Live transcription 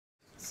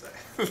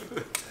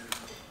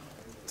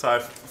Tai,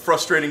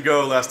 frustrating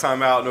go last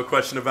time out, no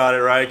question about it,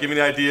 right? Give me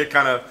an idea,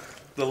 kind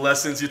of the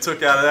lessons you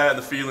took out of that and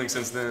the feeling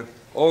since then.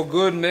 All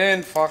good,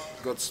 man. Fuck,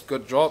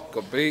 got dropped,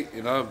 got beat,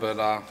 you know, but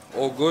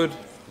all good.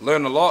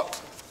 Learned a lot,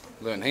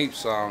 learned heaps.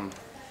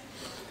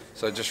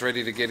 So just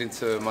ready to get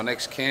into my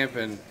next camp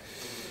and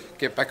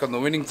get back on the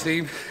winning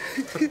team.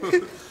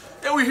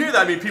 Yeah, we hear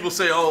that. I mean, people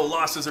say, oh,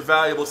 losses are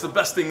valuable. It's the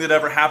best thing that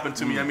ever happened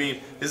to me. I mean,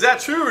 is that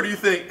true, or do you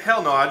think,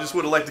 hell no, I just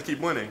would have liked to keep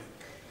winning?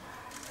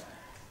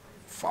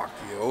 Fuck,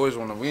 you always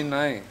want to win,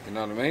 eh? You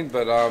know what I mean?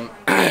 But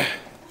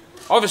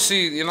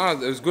obviously, you know,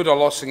 it was good I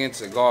lost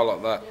against a guy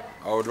like that.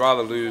 I would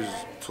rather lose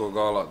to a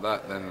guy like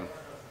that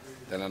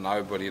than a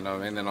nobody, you know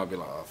what I mean? Then I'd be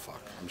like, oh,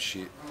 fuck, I'm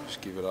shit.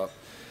 Just give it up.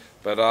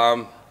 But,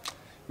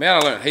 man, I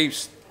learned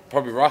heaps.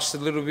 Probably rushed a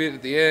little bit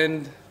at the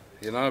end.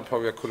 You know,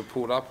 probably I could have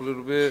pulled up a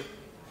little bit.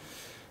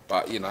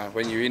 But, you know,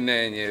 when you're in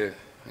there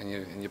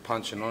and you're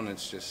punching on,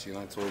 it's just, you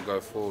know, it's all go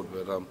forward.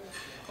 But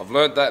I've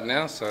learned that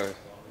now, so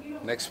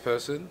next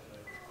person,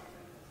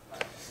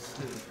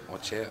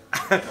 watch out.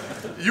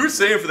 You were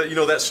saying for that, you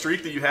know, that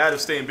streak that you had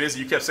of staying busy,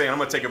 you kept saying, I'm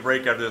going to take a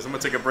break after this, I'm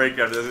going to take a break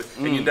after this,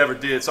 and you never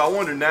did. So I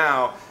wonder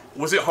now,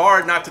 was it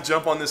hard not to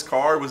jump on this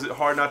card? Was it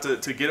hard not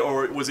to get it,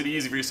 or was it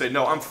easy for you to say,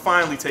 no, I'm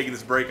finally taking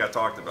this break I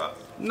talked about?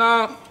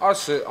 No, I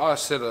said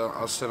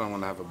I'm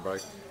going to have a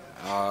break.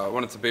 I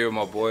wanted to be with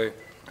my boy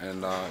and,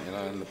 you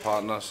know, and the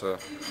partner. So,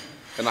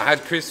 and I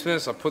had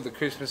Christmas, I put the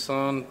Christmas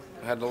on,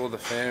 had all the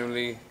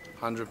family,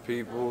 100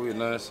 people, you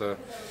know, so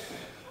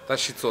that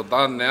shit's all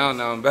done now.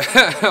 Now I'm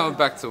back, I'm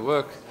back to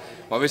work.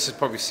 My missus is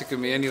probably sick of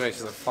me anyway.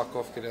 She's like, fuck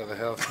off, get out of the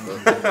house.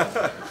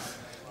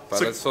 But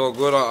so, it's all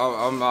good.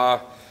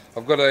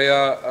 I've got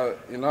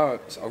you know,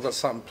 I've got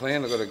something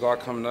planned. I've got a guy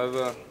coming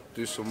over,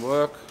 do some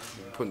work,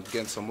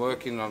 getting some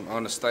work in. I'm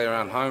going to stay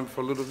around home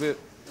for a little bit.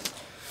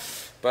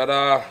 But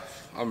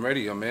I'm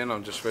ready, man.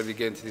 I'm just ready to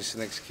get into this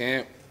next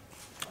camp.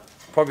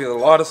 Probably the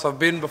lightest I've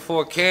been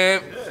before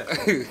camp.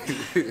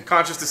 Yeah.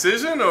 Conscious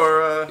decision,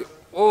 or?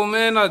 Well,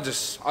 man, I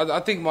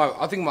think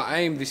my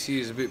aim this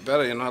year is a bit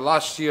better. You know,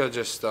 last year I'm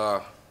just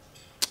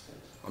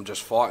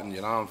fighting.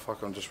 You know,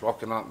 I'm just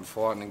rocking up and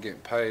fighting and getting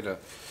paid.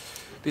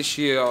 This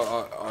year,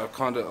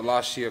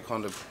 last year,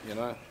 you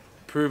know,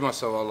 proved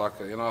myself.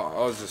 You know,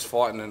 I was just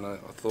fighting, and I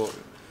thought,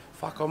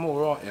 fuck, I'm all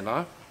right. You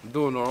know, I'm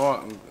doing all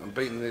right. I'm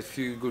beating a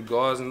few good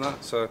guys and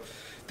that. So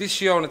this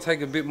year I want to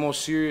take it a bit more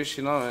serious.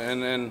 You know,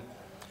 and then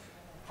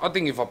I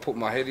think if I put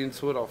my head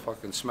into it, I'll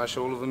fucking smash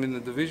all of them in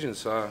the division.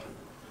 So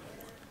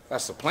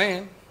that's the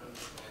plan.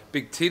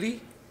 Big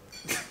titty.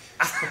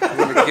 You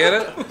want to get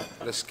it?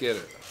 Let's get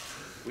it.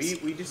 Were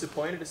you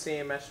disappointed to see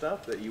him matched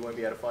up, that you won't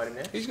be able to fight him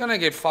now? He's going to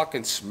get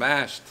fucking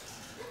smashed.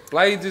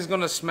 Blades is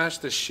going to smash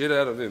the shit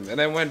out of him. And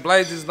then when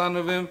Blades is done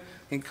with him,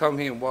 he can come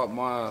here and wipe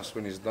my ass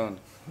when he's done.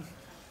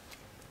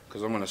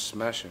 Because I'm going to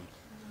smash him.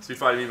 So you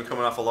fight him even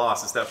coming off a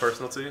loss. Is that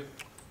personal to you?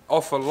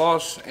 Off a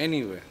loss,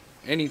 anywhere.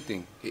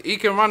 Anything. He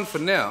can run for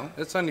now.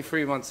 It's only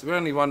 3 months. We're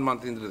only 1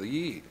 month into the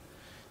year. You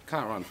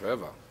can't run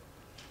forever.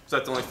 Is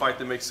that the only fight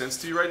that makes sense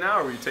to you right now,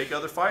 or will you take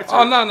other fights?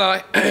 Oh,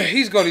 no.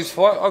 He's got his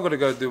fight. I've got to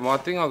go do my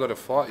thing. I've got to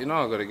fight, you know.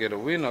 I've got to get a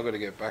win. I've got to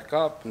get back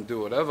up and do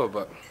whatever.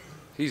 But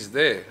he's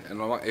there. And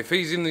if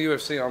he's in the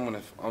UFC,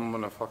 I'm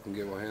gonna fucking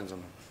get my hands on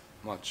him.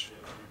 Much.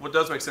 What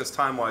does make sense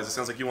time-wise? It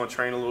sounds like you want to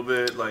train a little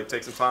bit, like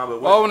take some time. But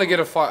I want to get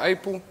a fight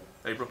April.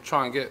 April?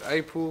 Try and get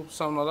April,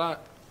 something like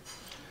that.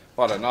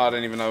 I don't know. I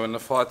don't even know when the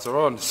fights are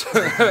on. So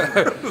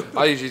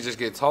I usually just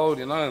get told,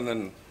 you know, and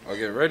then I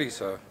get ready.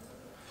 So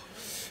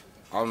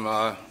I'm...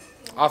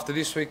 after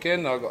this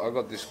weekend, I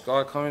got this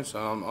guy coming, so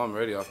I'm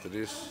ready after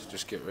this.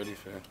 Just get ready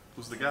for him.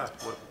 Who's the guy?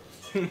 What?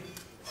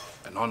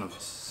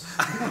 Anonymous.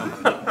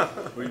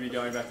 Will you be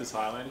going back to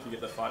Thailand if you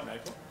get the fight in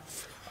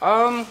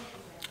April?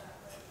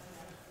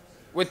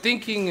 We're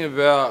thinking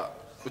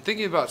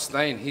about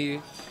staying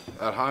here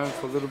at home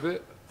for a little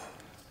bit.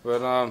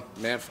 But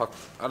man, fuck,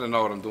 I don't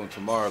know what I'm doing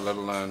tomorrow, let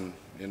alone,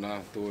 you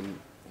know, doing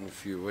in a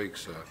few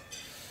weeks. So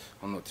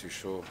I'm not too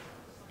sure.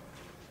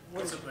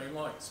 What's it been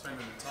like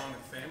spending the time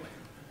with family?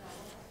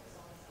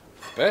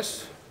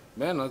 Best,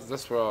 man.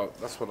 That's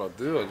what I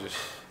do. I just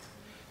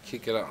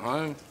kick it at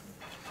home.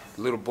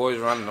 The little boy's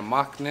running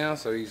amok now,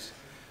 so he's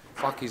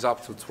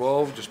up till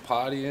 12, just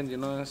partying, you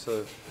know.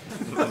 So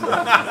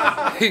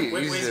where's he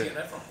getting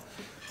that from?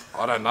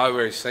 I don't know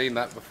where he's seen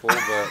that before,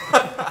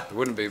 but it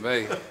wouldn't be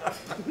me.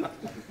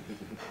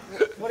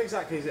 What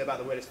exactly is it about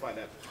the weirdest fight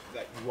that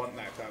you want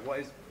that guy? What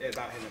is it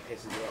about him that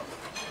pisses you off?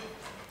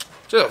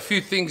 Just a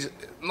few things,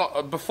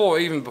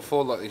 even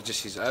before, like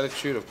just his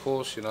attitude, of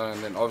course, you know.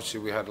 And then obviously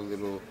we had a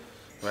little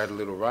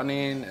run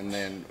in, and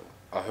then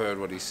I heard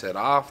what he said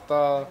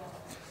after.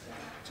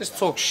 Just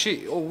talk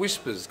shit, all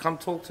whispers. Come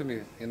talk to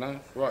me, you know,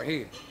 right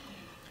here.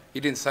 He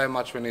didn't say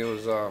much when he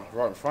was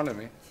right in front of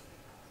me.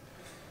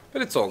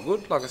 But it's all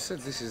good. Like I said,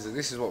 this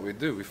is what we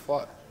do. We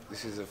fight.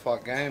 This is a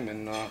fight game,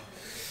 and.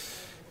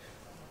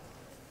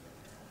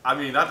 I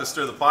mean, not to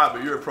stir the pot,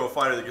 but you're a pro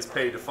fighter that gets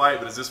paid to fight.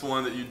 But is this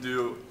one that you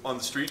do on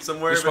the street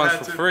somewhere? This one's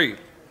for free.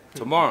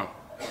 Tomorrow,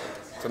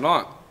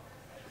 tonight.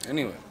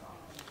 Anyway,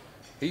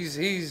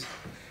 he's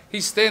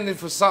he's standing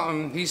for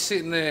something. He's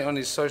sitting there on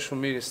his social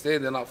media,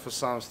 standing up for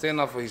something, standing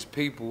up for his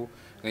people,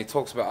 and he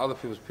talks about other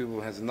people's people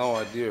who has no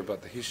idea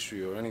about the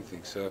history or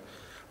anything. So,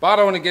 but I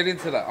don't want to get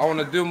into that. I want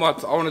to do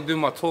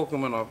my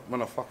talking when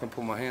I fucking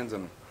put my hands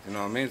on him. You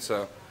know what I mean?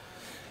 So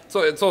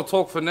it's all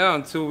talk for now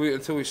until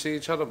we see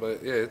each other.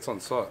 But yeah, it's on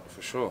site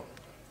for sure.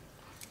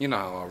 You know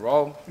how I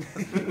roll. Has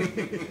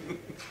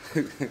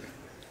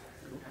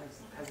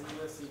the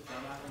UFC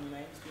thrown out any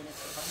names for your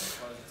next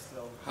opponent, or is it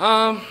still?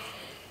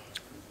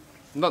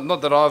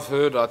 Not that I've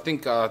heard. I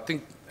think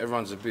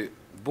everyone's a bit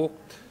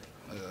booked.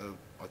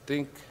 I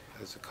think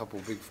there's a couple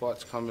of big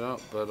fights coming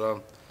up,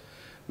 but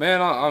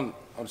man,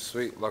 I'm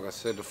sweet. Like I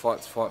said, the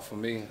fight's fight for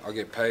me. I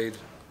get paid.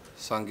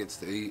 Son gets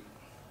to eat.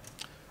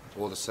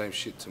 All the same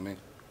shit to me.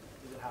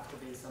 Does it have to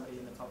be somebody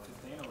in the top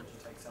 15, or would you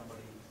take somebody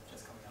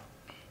just coming up?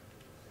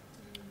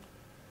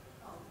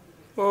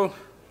 Well,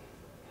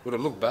 would it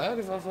look bad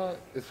if I fight?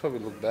 It's probably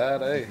look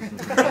bad, eh?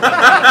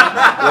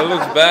 It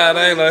looks bad,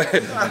 eh? Like,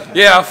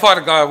 yeah, I'll fight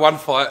a guy one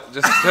fight,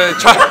 just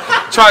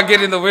try and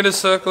get in the winner's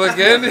circle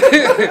again.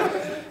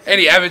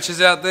 Any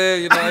amateurs out there,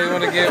 you know, you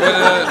want to get with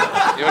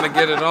it, you want to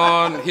get it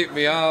on, hit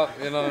me up,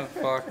 you know,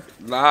 fuck.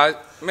 Nah,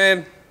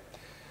 man,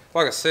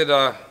 like I said,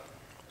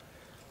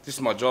 this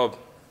is my job.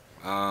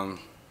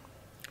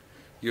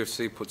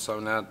 UFC put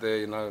something out there,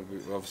 you know,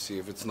 obviously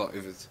if it's not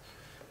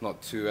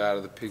too out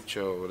of the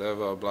picture or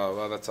whatever, blah,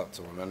 blah, that's up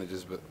to my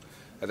managers, but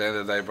at the end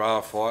of the day, bro,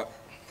 I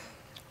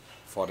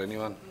fight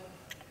anyone.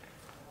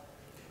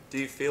 Do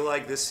you feel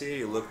like this year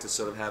you look to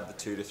sort of have the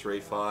 2 to 3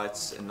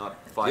 fights and not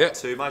fight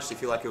too much? Do you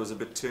feel like it was a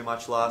bit too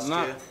much last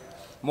year?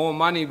 More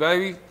money,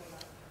 baby.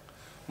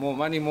 More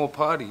money, more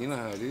party. You know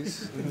how it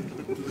is.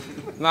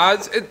 Nah,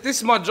 this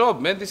is my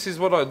job, man. This is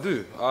what I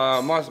do.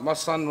 My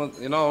son,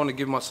 you know, I want to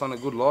give my son a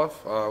good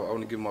life. I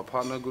want to give my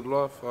partner a good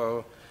life.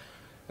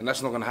 And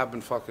that's not going to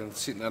happen fucking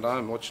sitting at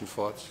home watching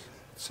fights.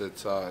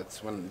 It's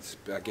when it's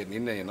about getting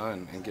in there, you know,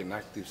 and getting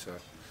active. So,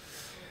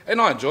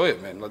 and I enjoy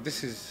it, man. Like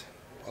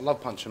I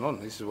love punching on.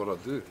 This is what I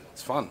do.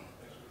 It's fun.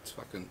 It's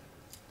fucking.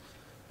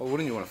 Well,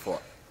 wouldn't you want to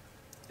fight?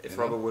 If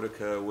Robert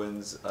Whittaker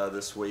wins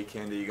this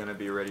weekend, are you going to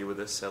be ready with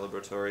a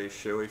celebratory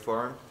shoey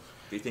for him?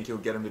 Do you think you'll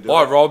get him to do it?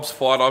 By Rob's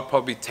fight, I'd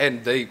probably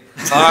 10 deep.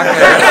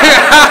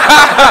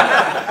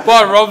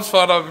 By Rob's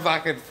fight, I'd be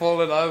fucking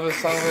falling over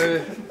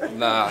somewhere.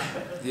 Nah,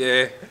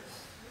 yeah.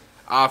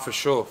 For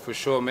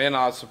sure, man.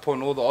 I'm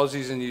supporting all the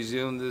Aussies and New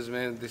Zealanders,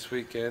 man, this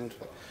weekend.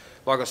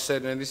 Like I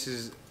said, man, this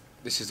is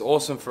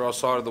awesome for our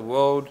side of the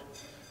world.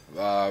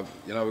 You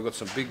know, we've got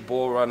some big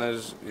ball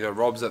runners. You know,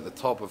 Rob's at the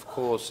top, of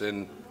course,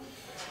 and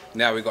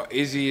now we got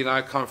Izzy, you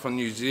know, coming from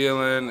New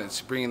Zealand.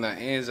 It's bringing that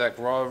Anzac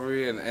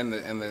rivalry and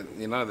the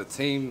you know, the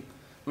team.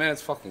 Man,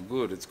 it's fucking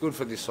good. It's good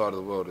for this side of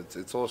the world.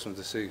 It's awesome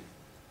to see.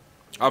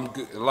 I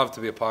love to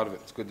be a part of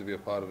it. It's good to be a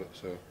part of it.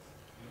 So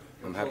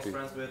I'm happy. You're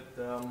close friends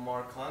with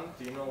Mark Hunt.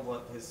 Do you know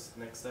what his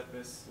next step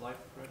is like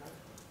right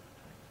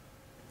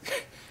now?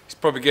 He's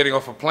probably getting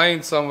off a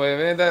plane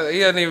somewhere, man. He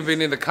hasn't even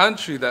been in the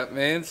country, that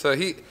man. So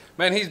he's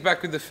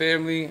back with the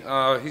family.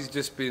 He's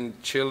just been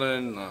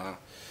chilling.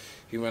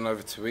 He went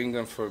over to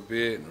England for a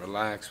bit and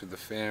relaxed with the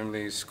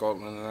family,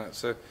 Scotland and that.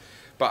 So,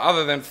 but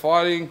other than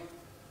fighting,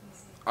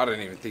 I don't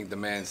even think the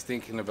man's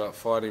thinking about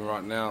fighting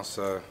right now.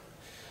 So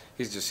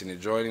he's just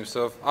enjoying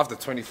himself. After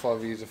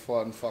 25 years of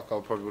fighting, fuck, I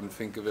probably wouldn't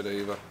think of it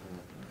either.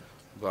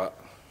 But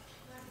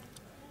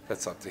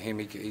that's up to him.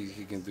 He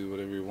can do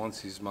whatever he wants.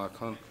 He's Mark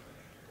Hunt.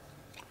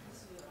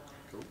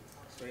 Cool.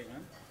 Sweet,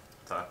 man.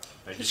 Tai,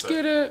 thank you, Just sir.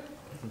 get it.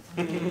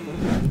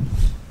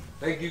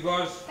 Thank you,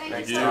 guys.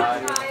 Thank you so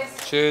much,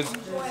 guys. Cheers.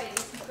 Enjoy. Get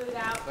some food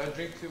out. Don't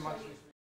drink too much.